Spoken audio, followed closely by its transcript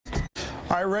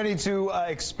All right, ready to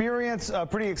experience a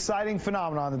pretty exciting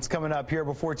phenomenon that's coming up here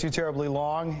before too terribly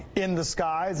long in the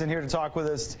skies. And here to talk with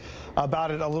us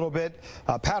about it a little bit,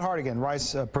 Pat Hartigan,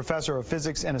 Rice Professor of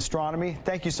Physics and Astronomy.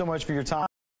 Thank you so much for your time.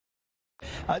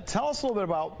 Tell us a little bit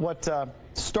about what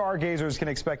stargazers can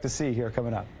expect to see here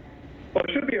coming up. Well,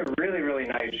 it should be a really, really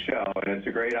nice show, and it's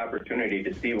a great opportunity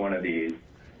to see one of these.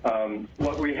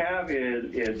 What we have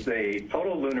is a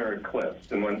total lunar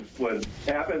eclipse, and what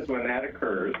happens when that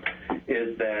occurs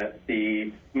is that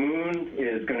the moon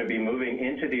is going to be moving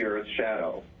into the Earth's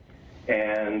shadow.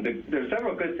 And there's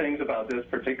several good things about this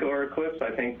particular eclipse.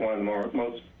 I think one of the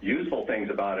most useful things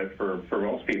about it for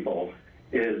most people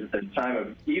is the time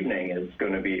of evening is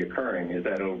going to be occurring, is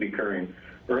that it'll be occurring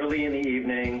early in the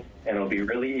evening, and it'll be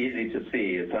really easy to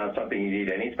see. It's not something you need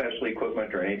any special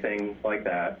equipment or anything like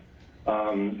that.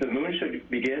 The moon should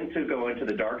begin to go into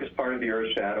the darkest part of the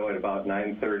Earth's shadow at about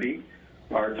 9:30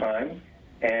 our time,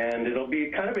 and it'll be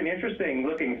kind of an interesting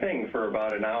looking thing for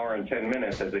about an hour and 10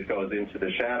 minutes as it goes into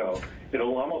the shadow.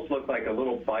 It'll almost look like a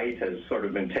little bite has sort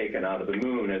of been taken out of the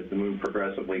moon as the moon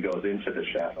progressively goes into the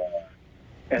shadow.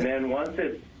 And then once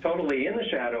it's totally in the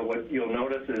shadow, what you'll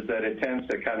notice is that it tends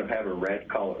to kind of have a red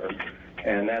color,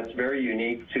 and that's very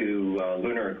unique to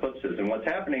lunar eclipses. And what's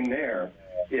happening there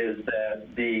is that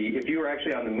if you were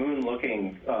actually on the moon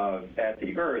looking at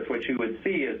the Earth, what you would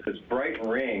see is this bright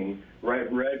ring,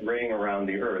 red ring around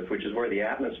the Earth, which is where the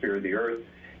atmosphere of the Earth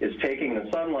is taking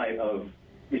the sunlight of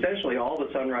essentially all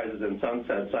the sunrises and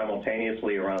sunsets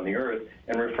simultaneously around the Earth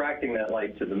and refracting that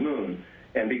light to the moon.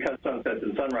 And because sunsets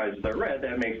and sunrises are red,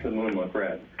 that makes the moon look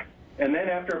red. And then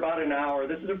after about an hour,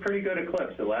 this is a pretty good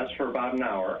eclipse. It lasts for about an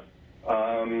hour.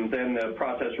 Then the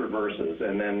process reverses,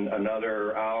 and then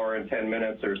another hour and 10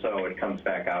 minutes or so, it comes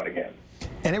back out again.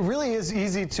 And it really is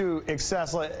easy to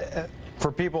access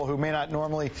for people who may not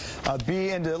normally be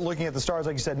into looking at the stars.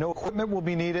 Like you said, no equipment will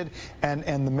be needed,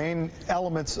 and the main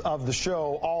elements of the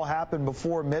show all happen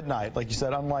before midnight. Like you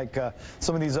said, unlike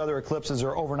some of these other eclipses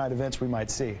or overnight events we might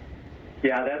see.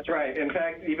 Yeah, that's right. In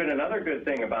fact, even another good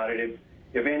thing about it,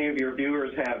 if any of your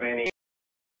viewers have any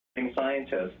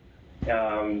scientists,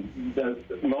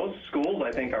 most schools,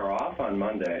 I think, are off on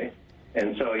Monday,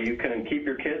 and so you can keep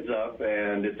your kids up,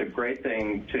 and it's a great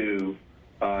thing to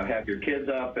have your kids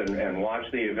up and watch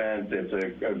the event.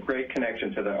 It's a great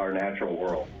connection to our natural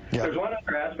world. Yeah. There's one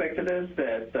other aspect to this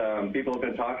that people have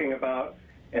been talking about,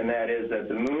 and that is that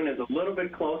the moon is a little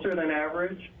bit closer than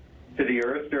average to the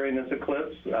Earth during this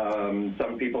eclipse.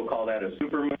 Some people call that a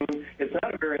supermoon. It's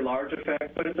not a very large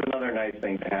effect, but it's another nice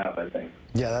thing to have, I think.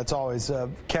 Yeah, that's always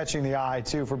catching the eye,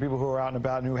 too, for people who are out and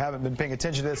about and who haven't been paying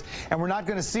attention to this. And we're not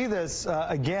going to see this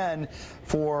again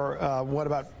for,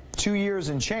 about 2 years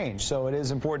and change. So it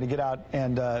is important to get out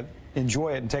and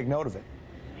enjoy it and take note of it.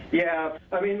 Yeah,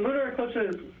 I mean, lunar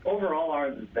eclipses overall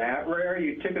aren't that rare.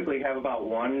 You typically have about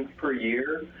one per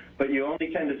year, but you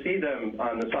only tend to see them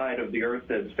on the side of the Earth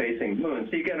that's facing the moon.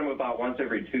 So you get them about once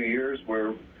every 2 years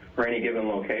for any given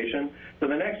location. So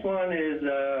the next one is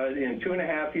in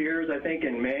 2.5 years, I think,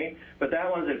 in May, but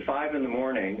that one's at 5 in the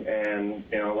morning and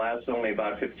lasts only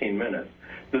about 15 minutes.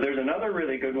 So there's another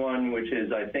really good one, which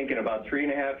is, I think, in about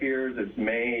 3.5 years. It's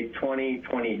May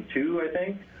 2022, I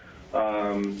think.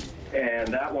 And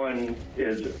that one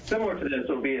is similar to this.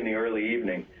 It'll be in the early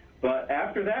evening. But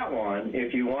after that one,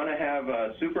 if you want to have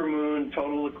a supermoon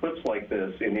total eclipse like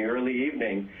this in the early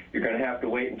evening, you're going to have to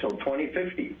wait until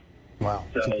 2050. Wow.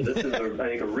 So this is, I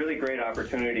think, a really great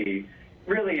opportunity.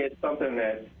 Really, it's something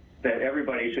that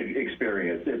everybody should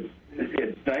experience.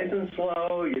 It's nice and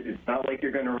slow. It's not like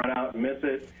you're going to run out and miss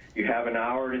it. You have an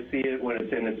hour to see it when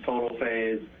it's in its total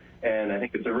phase. And I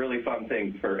think it's a really fun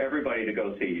thing for everybody to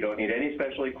go see. You don't need any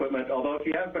special equipment, although if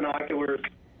you have binoculars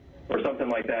or something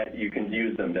like that, you can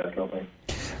use them definitely.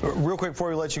 Real quick before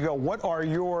we let you go, what are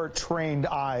your trained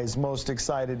eyes most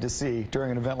excited to see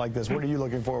during an event like this? What are you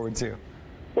looking forward to?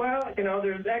 Well,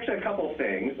 there's actually a couple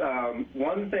things.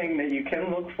 One thing that you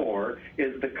can look for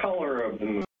is the color of the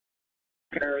moon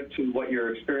compared to what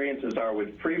your experiences are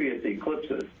with previous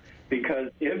eclipses.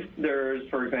 Because if there's,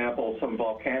 for example, some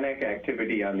volcanic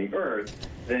activity on the Earth,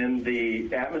 then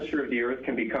the atmosphere of the Earth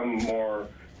can become more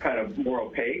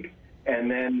opaque, and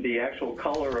then the actual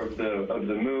color of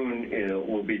the moon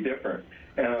will be different.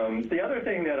 The other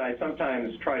thing that I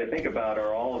sometimes try to think about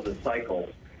are all of the cycles.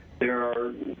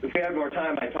 If we had more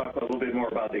time, I'd talk a little bit more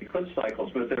about the eclipse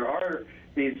cycles, but there are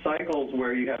these cycles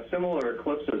where you have similar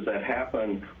eclipses that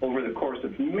happen over the course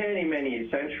of many, many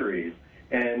centuries.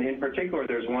 And in particular,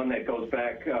 there's one that goes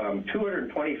back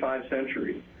 225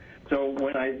 centuries. So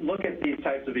when I look at these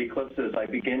types of eclipses, I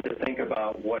begin to think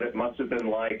about what it must have been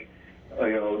like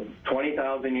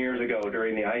 20,000 years ago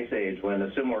during the Ice Age when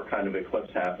a similar kind of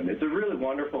eclipse happened. It's a really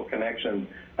wonderful connection,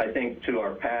 I think, to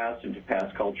our past and to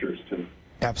past cultures, too.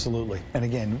 Absolutely. And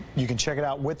again, you can check it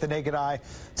out with the naked eye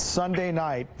Sunday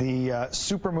night, the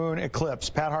supermoon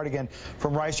eclipse. Pat Hartigan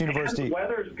from Rice University. And the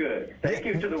weather's good. Thank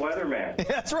you to the weatherman.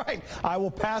 That's right. I will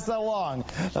pass that along.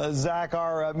 Zach,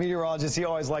 our meteorologist, he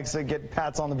always likes to get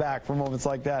pats on the back for moments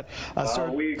like that.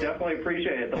 We definitely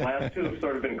appreciate it. The last two have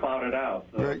sort of been clouded out.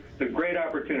 So it's a great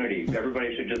opportunity.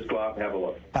 Everybody should just go out and have a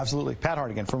look. Absolutely. Pat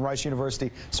Hartigan from Rice University.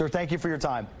 Sir, thank you for your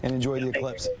time and enjoy the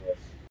eclipse.